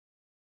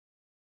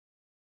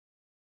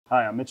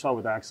Hi, I'm Mitch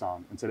with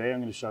Axon, and today I'm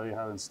going to show you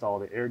how to install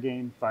the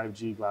Airgain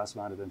 5G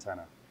glass-mounted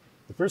antenna.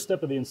 The first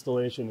step of the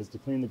installation is to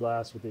clean the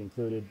glass with the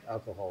included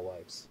alcohol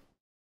wipes.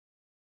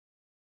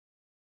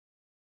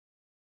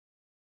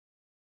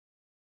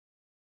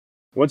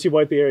 Once you've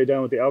wiped the area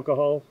down with the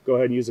alcohol, go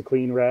ahead and use a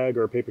clean rag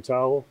or a paper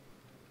towel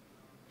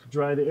to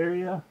dry the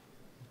area.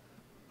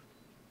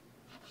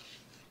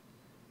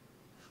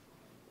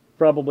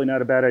 Probably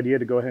not a bad idea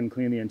to go ahead and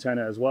clean the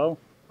antenna as well.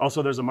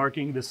 Also, there's a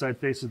marking. This side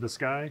faces the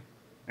sky.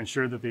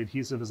 Ensure that the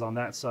adhesive is on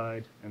that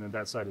side and that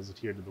that side is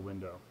adhered to the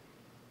window.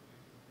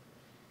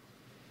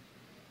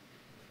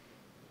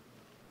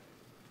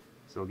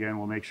 So again,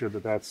 we'll make sure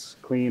that that's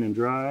clean and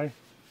dry.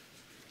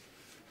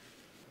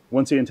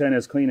 Once the antenna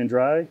is clean and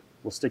dry,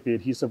 we'll stick the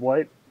adhesive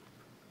wipe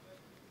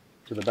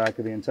to the back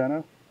of the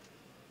antenna.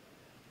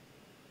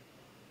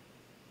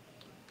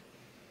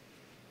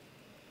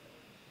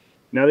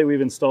 Now that we've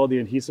installed the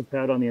adhesive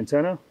pad on the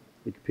antenna,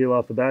 we can peel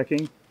off the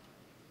backing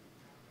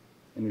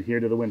and adhere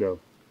to the window.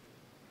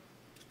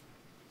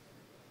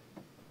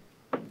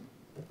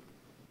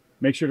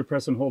 Make sure to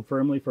press and hold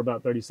firmly for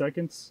about 30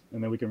 seconds,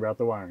 and then we can route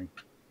the wiring.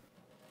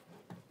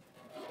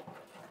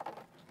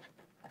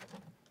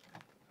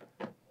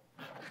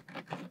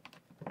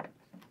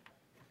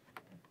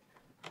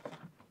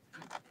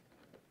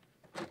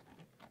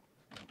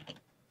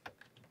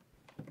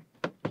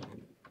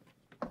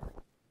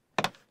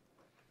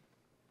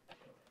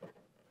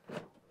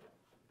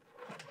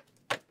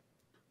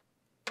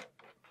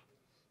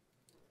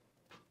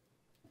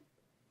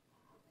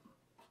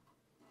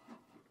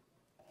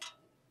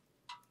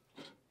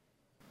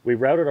 We've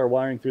routed our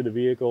wiring through the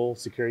vehicle,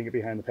 securing it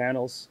behind the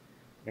panels,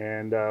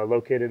 and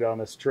located on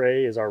this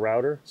tray is our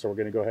router, so we're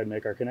going to go ahead and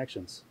make our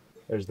connections.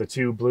 There's the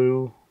two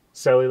blue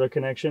cellular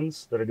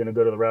connections that are going to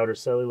go to the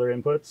router's cellular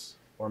inputs,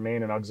 or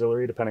main and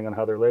auxiliary, depending on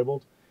how they're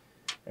labeled.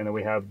 And then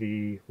we have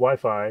the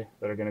Wi-Fi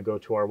that are going to go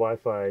to our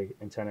Wi-Fi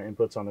antenna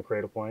inputs on the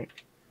cradle point.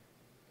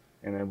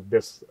 And then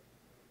this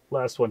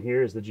last one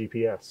here is the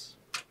GPS.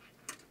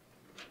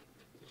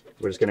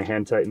 We're just going to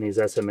hand tighten these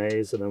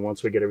SMAs, and then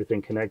once we get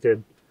everything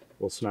connected,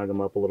 we'll snug them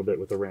up a little bit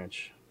with a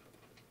wrench.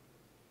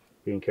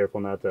 Being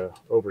careful not to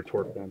over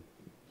torque them.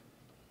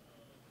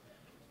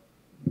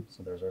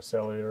 So there's our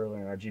cellular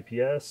and our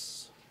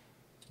GPS.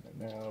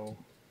 And now,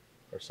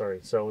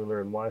 cellular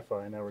and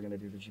Wi-Fi. Now we're going to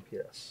do the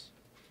GPS.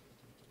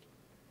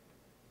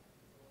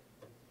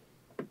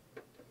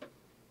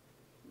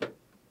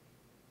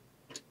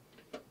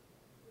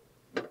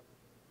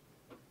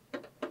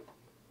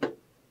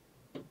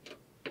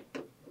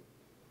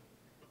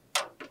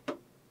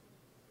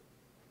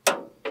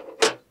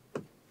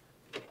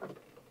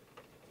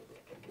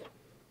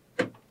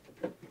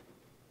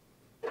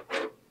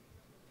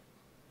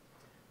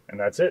 And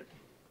that's it.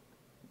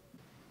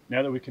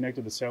 Now that we've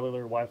connected the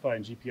cellular, Wi-Fi,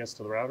 and GPS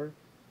to the router,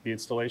 the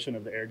installation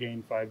of the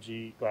Airgain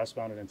 5G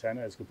glass-mounted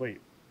antenna is complete.